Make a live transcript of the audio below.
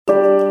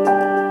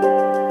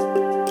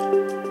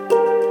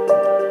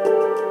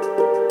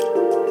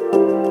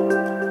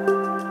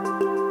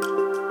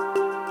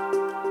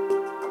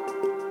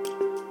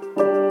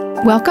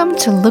Welcome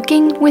to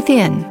Looking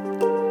Within,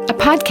 a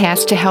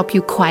podcast to help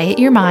you quiet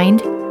your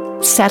mind,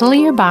 settle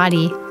your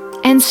body,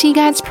 and see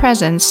God's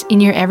presence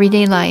in your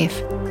everyday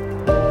life.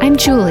 I'm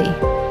Julie.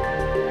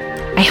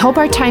 I hope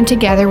our time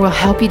together will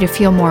help you to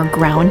feel more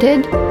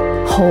grounded,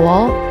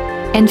 whole,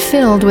 and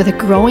filled with a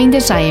growing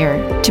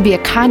desire to be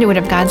a conduit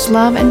of God's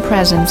love and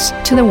presence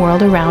to the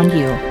world around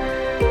you.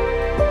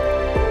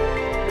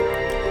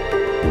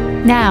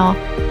 Now,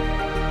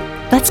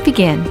 let's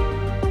begin.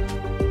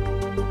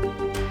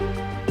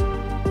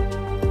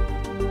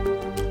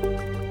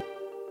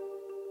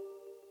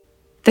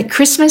 The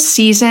Christmas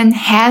season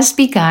has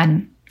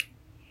begun.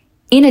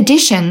 In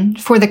addition,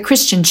 for the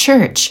Christian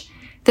church,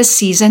 the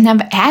season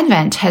of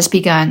Advent has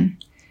begun,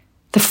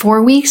 the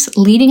 4 weeks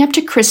leading up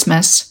to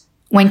Christmas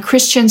when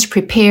Christians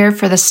prepare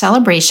for the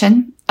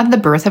celebration of the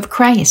birth of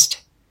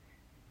Christ.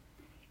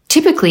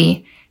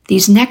 Typically,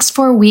 these next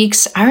 4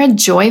 weeks are a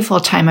joyful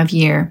time of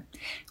year,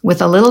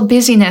 with a little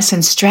busyness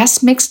and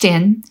stress mixed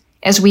in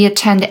as we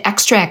attend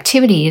extra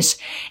activities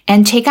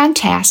and take on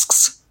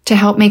tasks to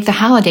help make the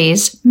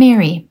holidays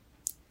merry.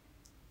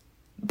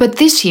 But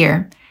this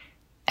year,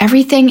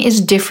 everything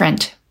is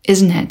different,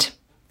 isn't it?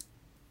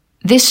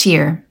 This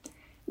year,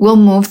 we'll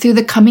move through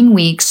the coming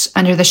weeks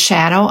under the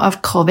shadow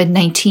of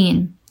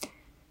COVID-19.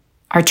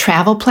 Our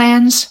travel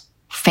plans,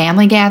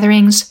 family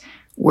gatherings,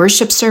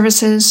 worship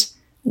services,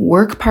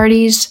 work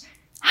parties,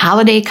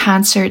 holiday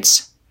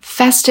concerts,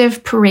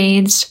 festive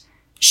parades,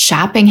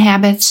 shopping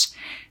habits,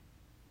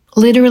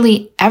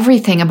 literally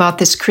everything about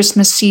this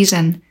Christmas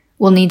season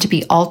will need to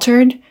be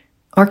altered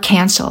or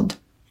canceled.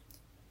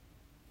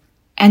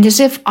 And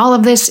as if all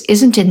of this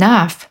isn't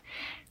enough,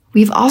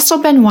 we've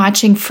also been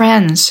watching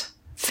friends,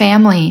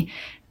 family,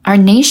 our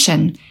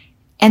nation,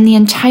 and the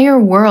entire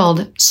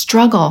world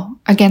struggle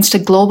against a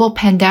global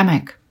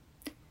pandemic.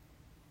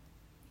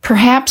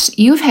 Perhaps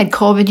you've had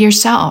COVID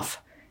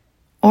yourself,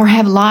 or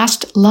have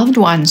lost loved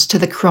ones to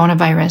the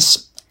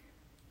coronavirus.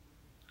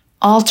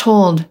 All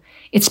told,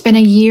 it's been a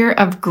year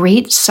of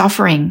great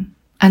suffering,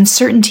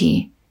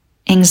 uncertainty,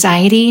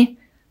 anxiety,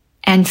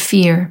 and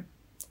fear.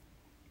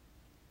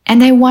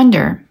 And I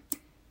wonder,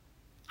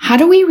 how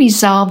do we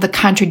resolve the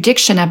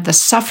contradiction of the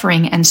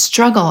suffering and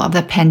struggle of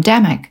the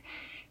pandemic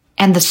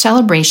and the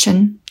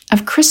celebration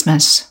of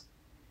Christmas?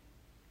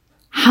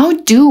 How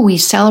do we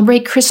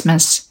celebrate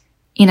Christmas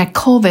in a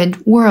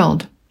COVID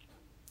world?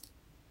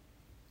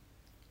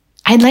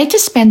 I'd like to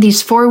spend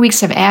these 4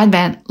 weeks of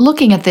Advent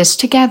looking at this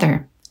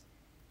together.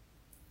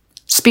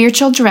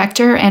 Spiritual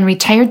director and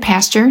retired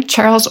pastor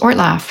Charles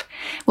Ortloff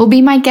will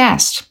be my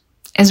guest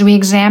as we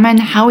examine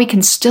how we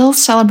can still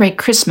celebrate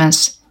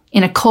Christmas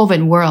in a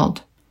COVID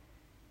world.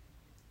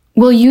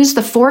 We'll use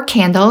the 4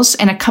 candles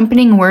and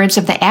accompanying words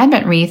of the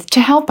Advent wreath to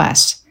help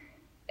us,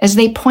 as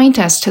they point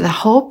us to the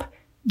hope,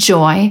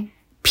 joy,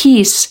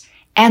 peace,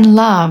 and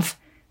love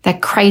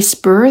that Christ's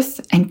birth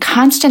and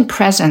constant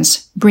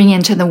presence bring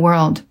into the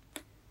world.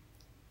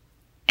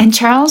 And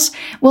Charles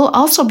will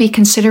also be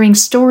considering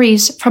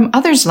stories from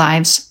others'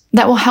 lives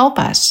that will help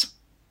us.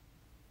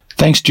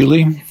 Thanks,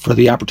 Julie, for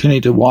the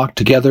opportunity to walk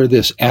together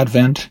this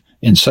Advent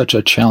in such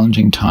a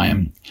challenging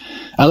time.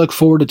 I look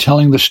forward to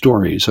telling the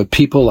stories of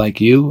people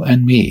like you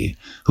and me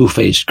who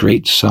faced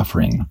great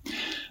suffering.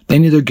 They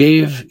neither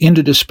gave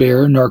into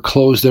despair nor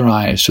closed their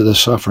eyes to the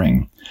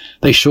suffering.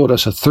 They showed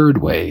us a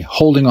third way,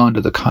 holding on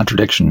to the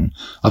contradiction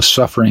of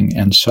suffering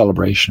and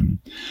celebration.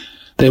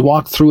 They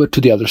walked through it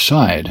to the other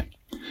side.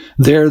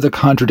 There the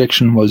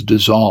contradiction was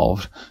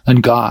dissolved,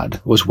 and God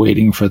was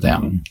waiting for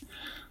them.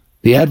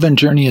 The Advent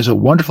journey is a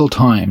wonderful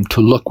time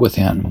to look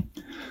within,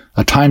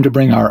 a time to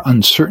bring our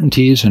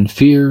uncertainties and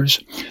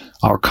fears,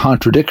 our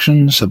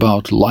contradictions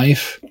about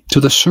life to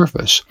the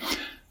surface,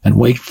 and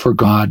wait for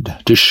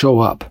God to show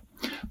up,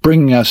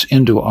 bringing us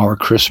into our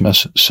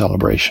Christmas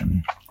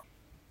celebration.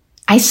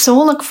 I so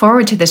look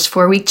forward to this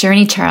 4-week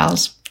journey,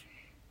 Charles.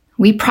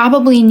 We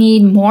probably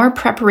need more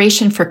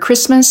preparation for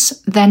Christmas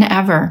than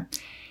ever,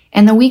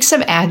 and the weeks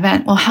of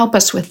Advent will help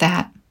us with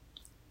that.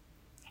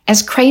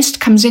 As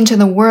Christ comes into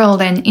the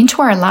world and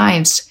into our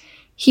lives,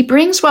 he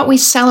brings what we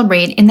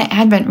celebrate in the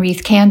Advent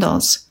wreath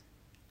candles: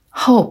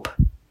 hope,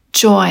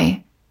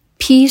 joy,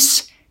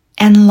 peace,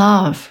 and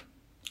love.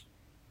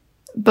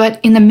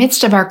 But in the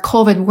midst of our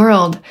COVID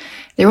world,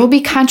 there will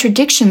be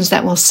contradictions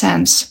that we'll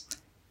sense,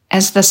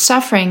 as the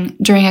suffering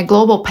during a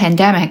global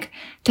pandemic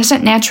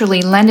doesn't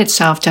naturally lend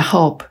itself to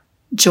hope,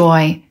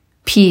 joy,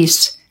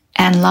 peace,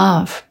 and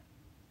love.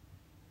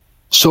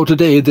 So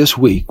today, this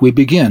week, we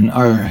begin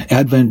our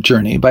Advent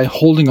journey by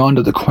holding on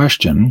to the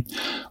question,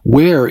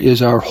 where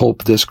is our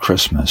hope this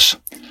Christmas?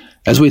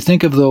 As we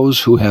think of those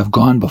who have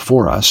gone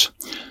before us,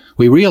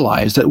 we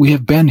realize that we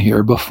have been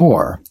here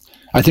before.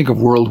 I think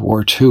of World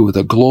War II,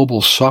 the global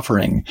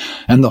suffering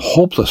and the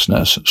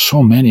hopelessness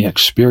so many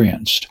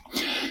experienced.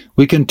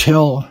 We can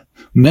tell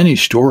many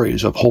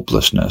stories of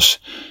hopelessness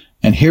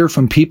and hear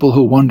from people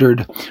who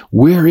wondered,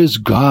 where is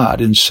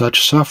God in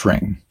such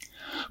suffering?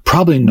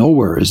 Probably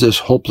nowhere is this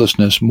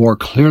hopelessness more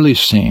clearly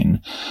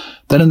seen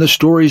than in the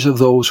stories of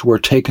those who were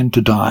taken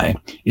to die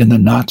in the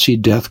Nazi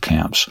death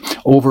camps,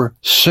 over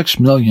 6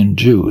 million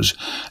Jews,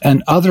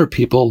 and other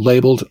people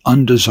labeled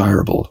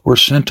undesirable were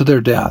sent to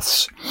their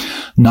deaths,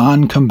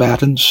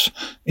 non-combatants,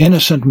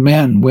 innocent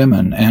men,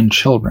 women, and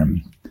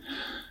children.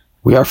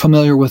 We are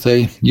familiar with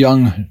a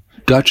young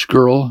Dutch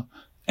girl,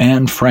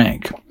 Anne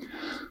Frank,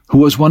 who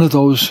was one of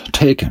those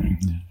taken.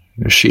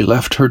 She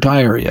left her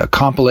diary, a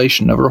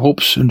compilation of her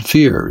hopes and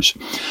fears,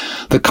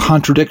 the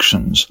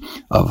contradictions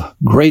of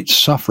great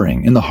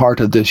suffering in the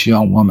heart of this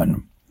young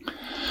woman.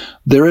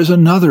 There is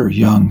another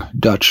young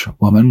Dutch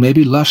woman,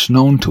 maybe less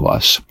known to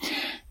us,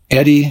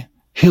 Etty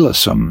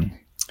Hillesum.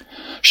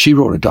 She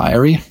wrote a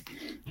diary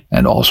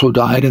and also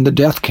died in the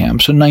death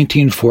camps in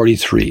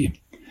 1943.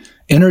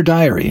 In her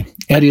diary,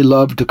 Etty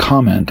loved to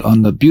comment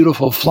on the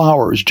beautiful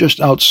flowers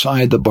just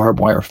outside the barbed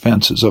wire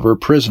fences of her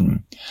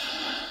prison.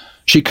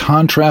 She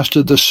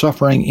contrasted the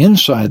suffering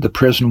inside the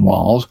prison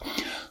walls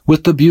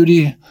with the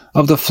beauty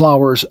of the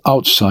flowers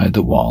outside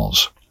the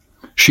walls.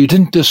 She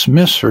didn't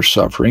dismiss her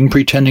suffering,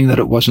 pretending that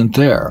it wasn't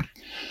there,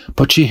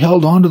 but she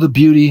held on to the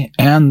beauty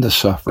and the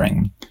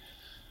suffering.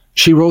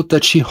 She wrote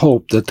that she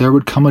hoped that there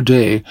would come a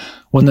day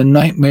when the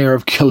nightmare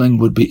of killing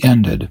would be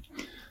ended,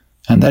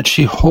 and that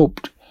she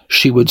hoped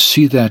she would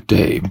see that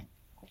day.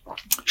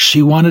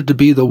 She wanted to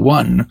be the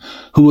one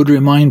who would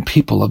remind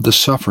people of the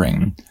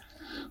suffering.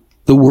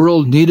 The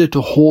world needed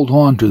to hold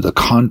on to the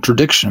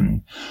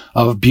contradiction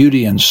of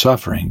beauty and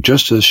suffering,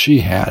 just as she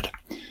had.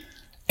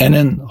 And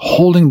in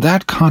holding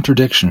that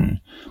contradiction,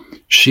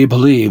 she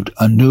believed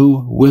a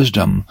new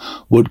wisdom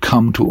would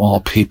come to all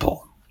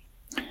people.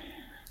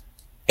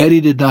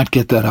 Etty did not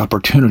get that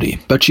opportunity,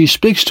 but she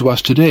speaks to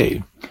us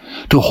today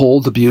to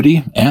hold the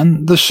beauty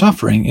and the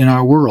suffering in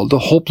our world, the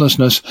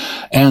hopelessness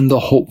and the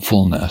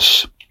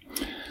hopefulness.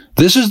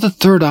 This is the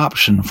third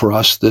option for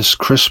us this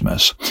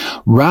Christmas.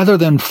 Rather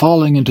than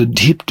falling into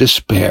deep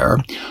despair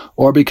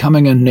or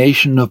becoming a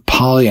nation of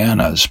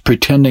Pollyannas,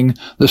 pretending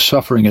the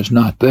suffering is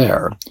not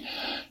there,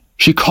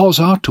 she calls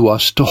out to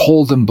us to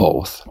hold them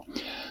both.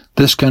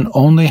 This can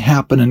only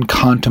happen in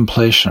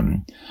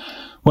contemplation,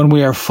 when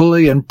we are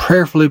fully and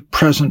prayerfully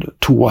present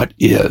to what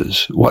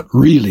is, what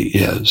really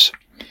is.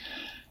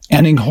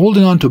 And in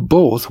holding on to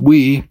both,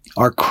 we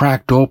are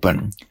cracked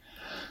open.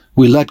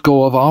 We let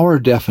go of our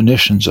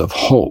definitions of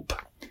hope.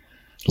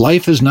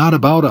 Life is not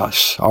about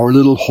us, our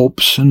little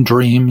hopes and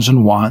dreams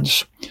and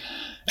wants.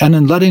 And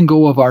in letting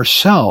go of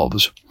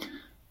ourselves,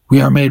 we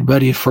are made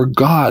ready for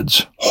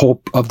God's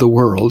hope of the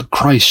world,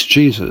 Christ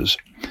Jesus.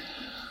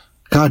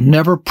 God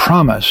never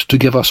promised to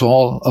give us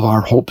all of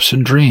our hopes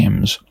and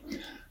dreams.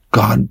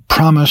 God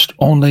promised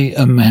only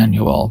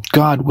Emmanuel,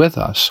 God with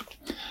us.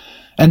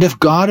 And if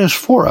God is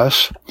for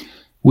us,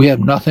 we have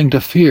nothing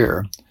to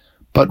fear,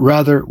 but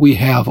rather we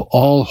have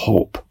all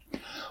hope.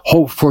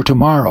 Hope for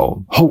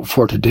tomorrow, hope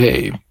for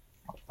today.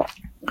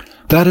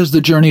 That is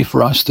the journey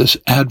for us this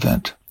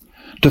Advent,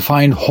 to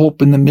find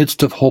hope in the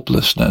midst of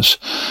hopelessness,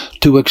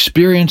 to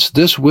experience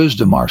this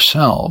wisdom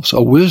ourselves,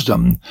 a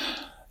wisdom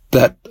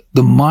that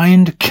the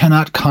mind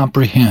cannot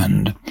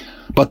comprehend,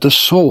 but the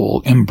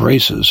soul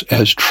embraces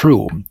as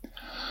true.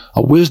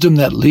 A wisdom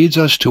that leads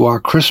us to our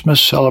Christmas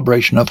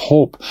celebration of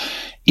hope,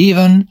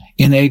 even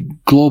in a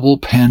global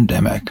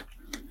pandemic.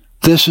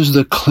 This is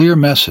the clear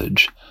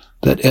message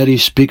that Etty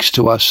speaks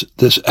to us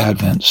this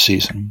Advent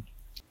season.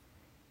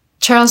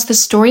 Charles, the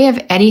story of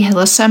Etty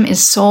Hillesum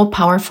is so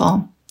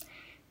powerful.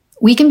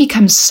 We can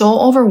become so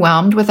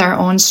overwhelmed with our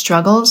own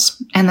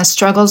struggles and the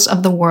struggles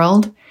of the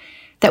world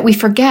that we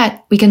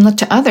forget we can look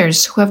to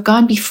others who have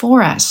gone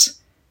before us,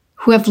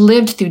 who have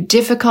lived through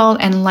difficult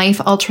and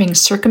life-altering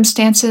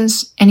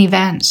circumstances and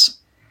events.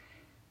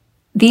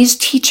 These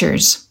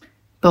teachers,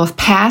 both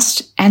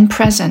past and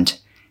present,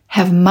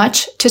 have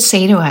much to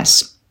say to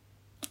us.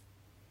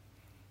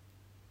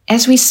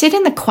 As we sit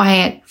in the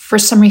quiet for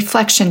some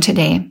reflection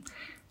today,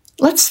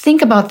 let's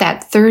think about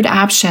that third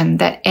option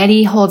that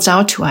Etty holds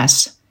out to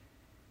us,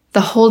 the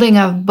holding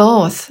of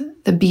both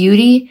the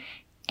beauty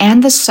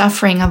and the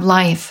suffering of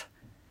life,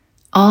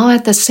 all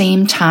at the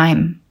same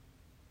time.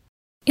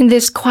 In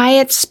this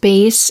quiet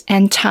space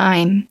and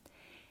time,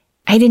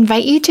 I'd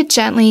invite you to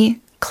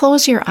gently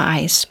close your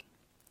eyes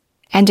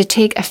and to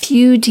take a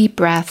few deep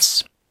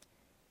breaths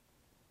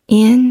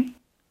in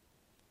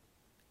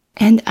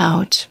and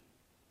out,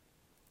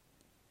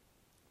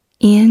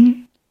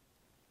 in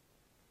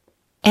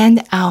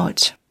and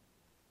out.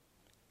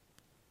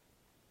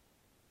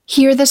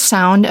 Hear the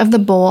sound of the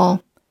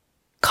bowl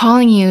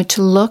calling you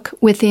to look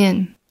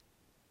within.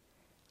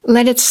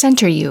 Let it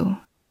center you.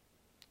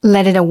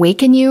 Let it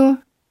awaken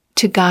you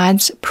to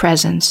God's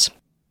presence.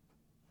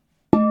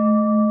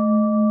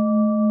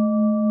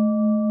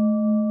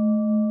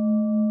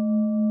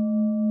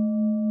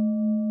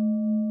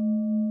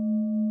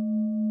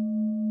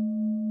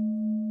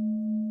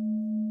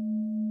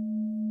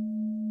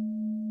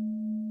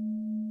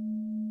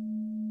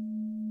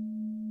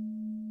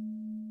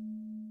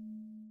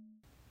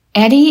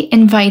 Etty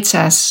invites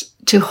us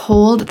to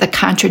hold the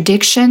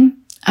contradiction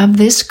of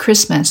this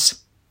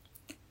Christmas.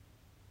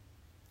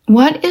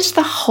 What is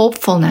the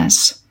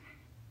hopefulness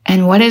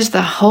And what is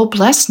the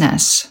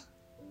hopelessness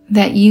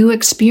that you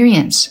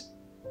experience?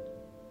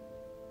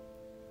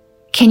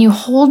 Can you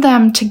hold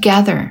them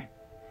together,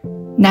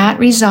 not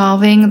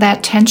resolving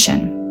that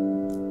tension?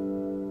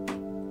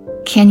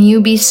 Can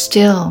you be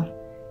still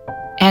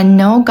and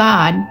know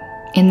God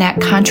in that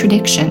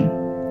contradiction?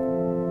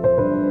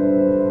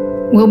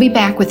 We'll be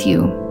back with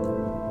you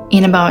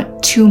in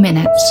about 2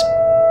 minutes.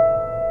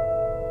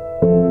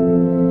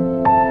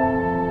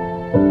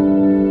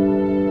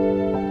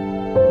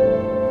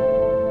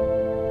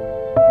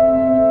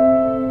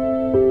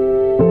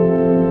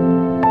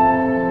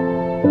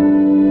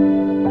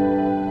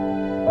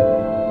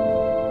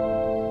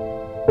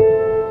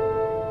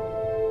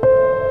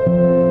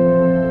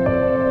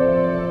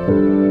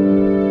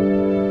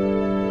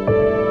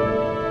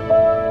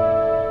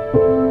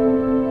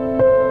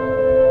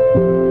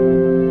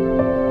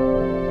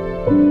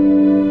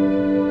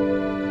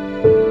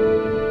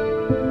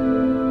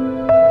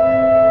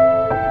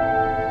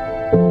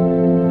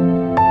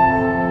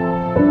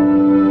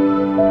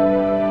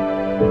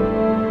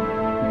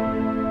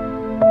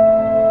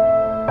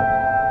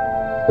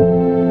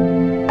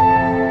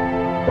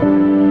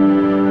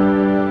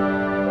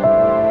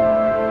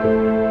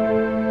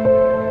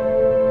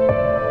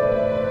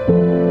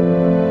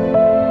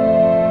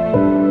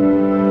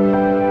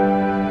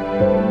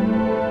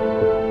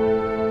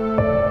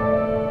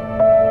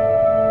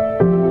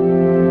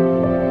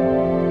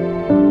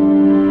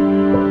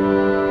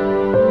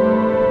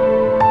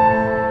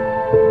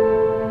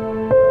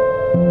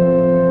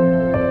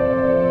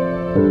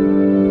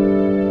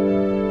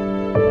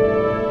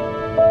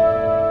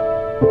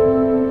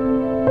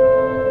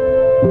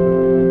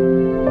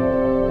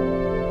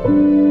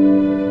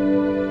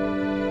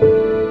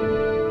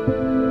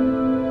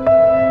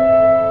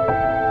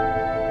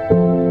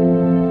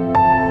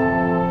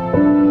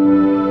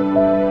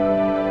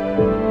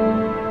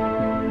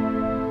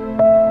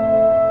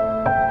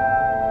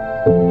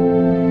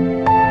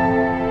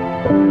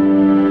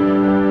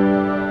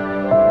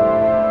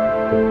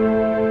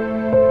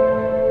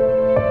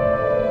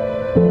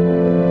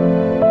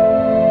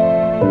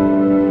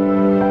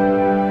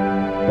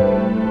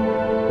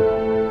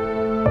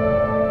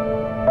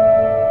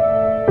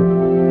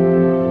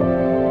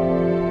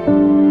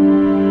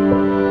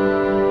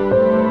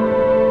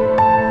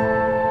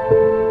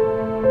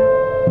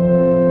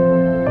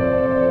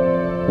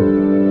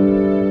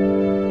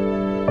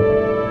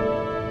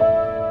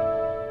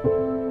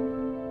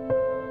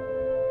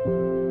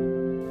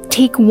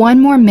 Take one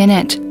more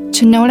minute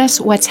to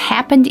notice what's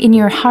happened in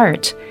your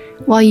heart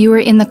while you were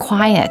in the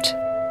quiet.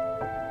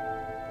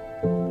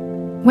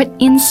 What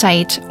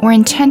insight or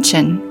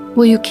intention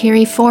will you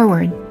carry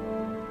forward?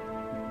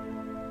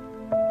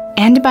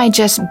 And by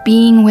just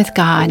being with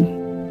God,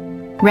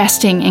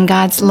 resting in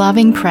God's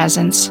loving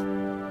presence,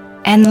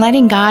 and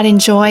letting God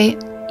enjoy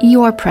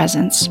your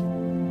presence.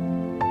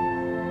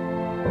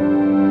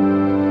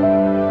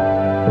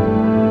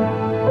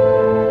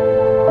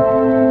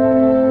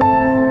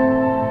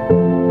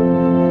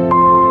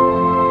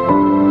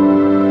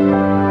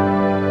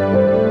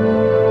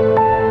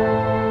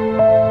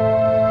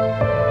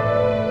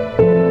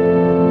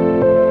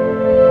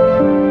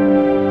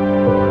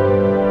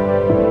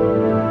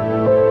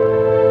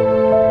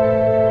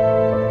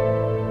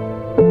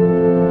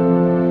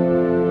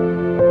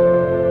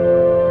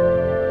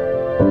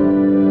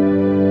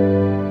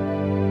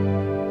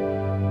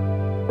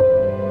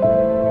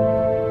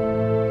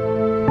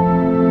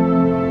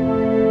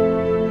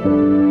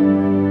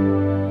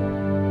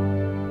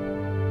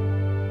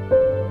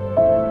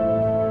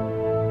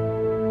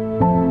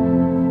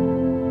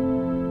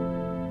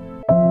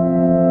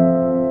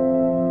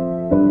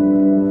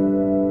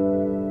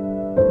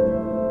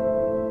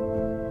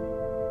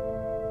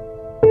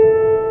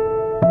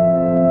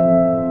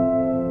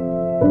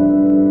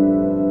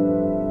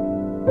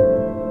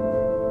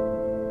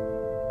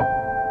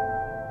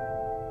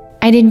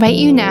 I'd invite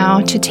you now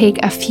to take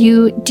a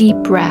few deep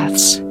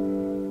breaths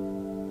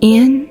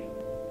in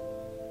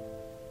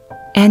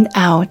and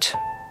out,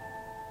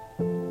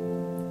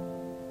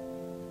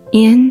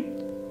 in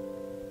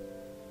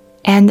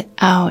and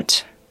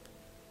out.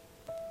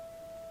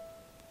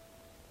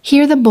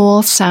 Hear the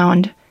bowl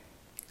sound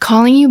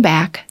calling you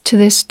back to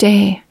this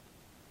day.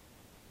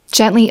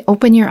 Gently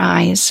open your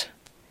eyes,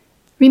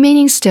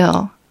 remaining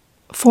still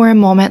for a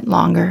moment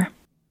longer.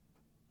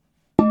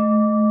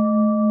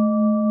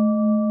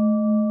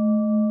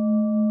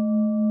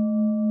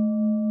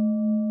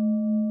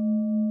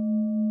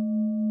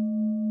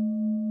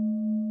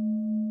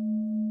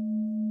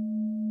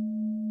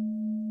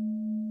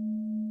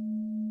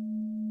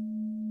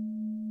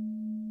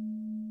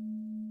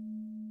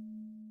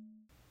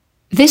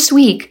 This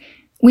week,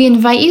 we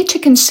invite you to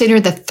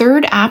consider the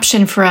third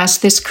option for us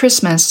this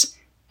Christmas,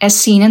 as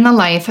seen in the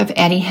life of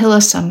Addie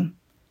Hillesum.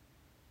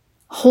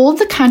 Hold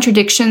the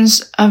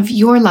contradictions of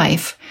your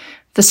life,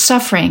 the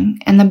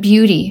suffering and the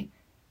beauty,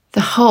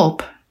 the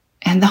hope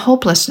and the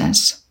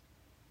hopelessness.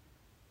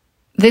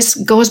 This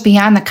goes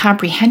beyond the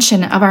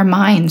comprehension of our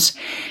minds,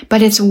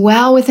 but it's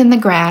well within the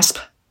grasp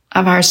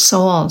of our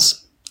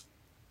souls.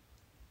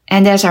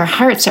 And as our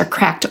hearts are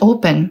cracked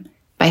open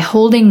by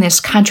holding this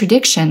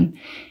contradiction,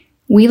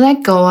 we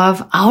let go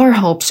of our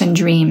hopes and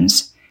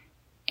dreams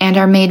and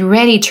are made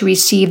ready to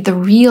receive the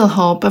real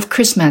hope of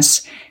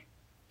Christmas,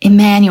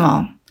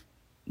 Emmanuel.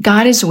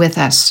 God is with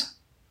us,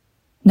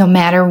 no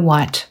matter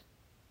what.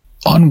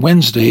 On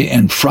Wednesday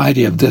and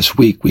Friday of this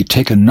week, we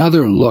take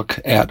another look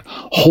at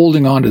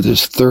holding on to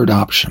this third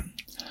option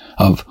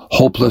of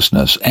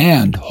hopelessness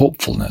and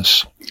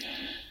hopefulness.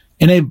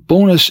 In a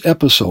bonus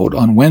episode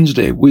on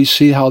Wednesday, we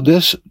see how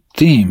this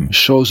theme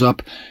shows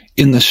up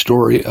in the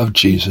story of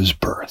Jesus'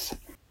 birth.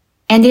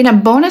 And in a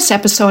bonus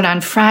episode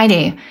on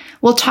Friday,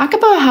 we'll talk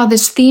about how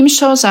this theme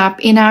shows up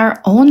in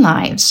our own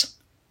lives.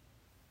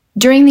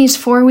 During these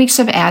 4 weeks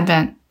of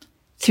Advent,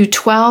 through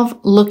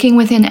 12 Looking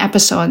Within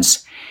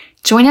episodes,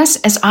 join us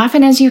as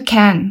often as you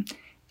can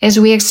as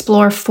we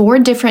explore 4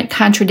 different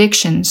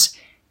contradictions,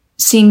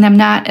 seeing them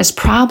not as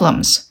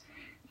problems,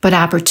 but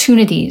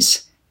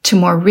opportunities to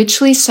more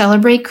richly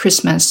celebrate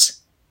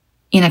Christmas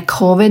in a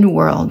COVID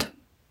world.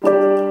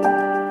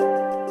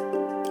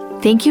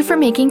 Thank you for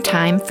making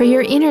time for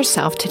your inner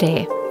self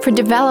today, for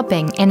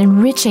developing and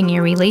enriching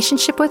your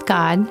relationship with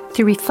God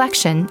through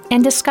reflection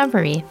and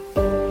discovery.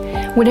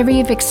 Whatever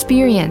you've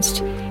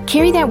experienced,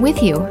 carry that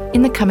with you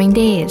in the coming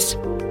days.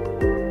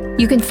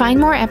 You can find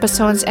more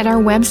episodes at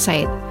our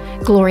website,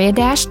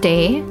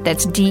 Gloria-Dei,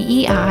 that's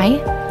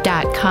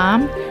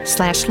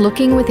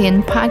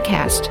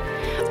DEI.com/lookingwithinpodcast,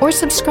 or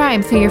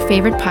subscribe through your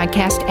favorite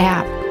podcast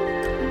app.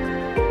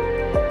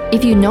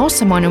 If you know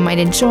someone who might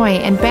enjoy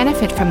and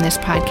benefit from this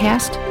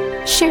podcast,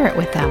 share it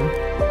with them.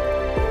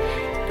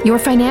 Your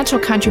financial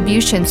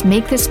contributions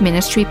make this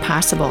ministry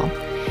possible.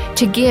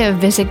 To give,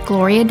 visit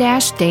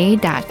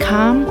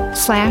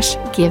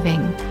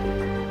Gloria-Dei.com/giving.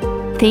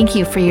 Thank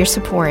you for your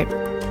support,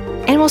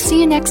 and we'll see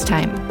you next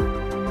time.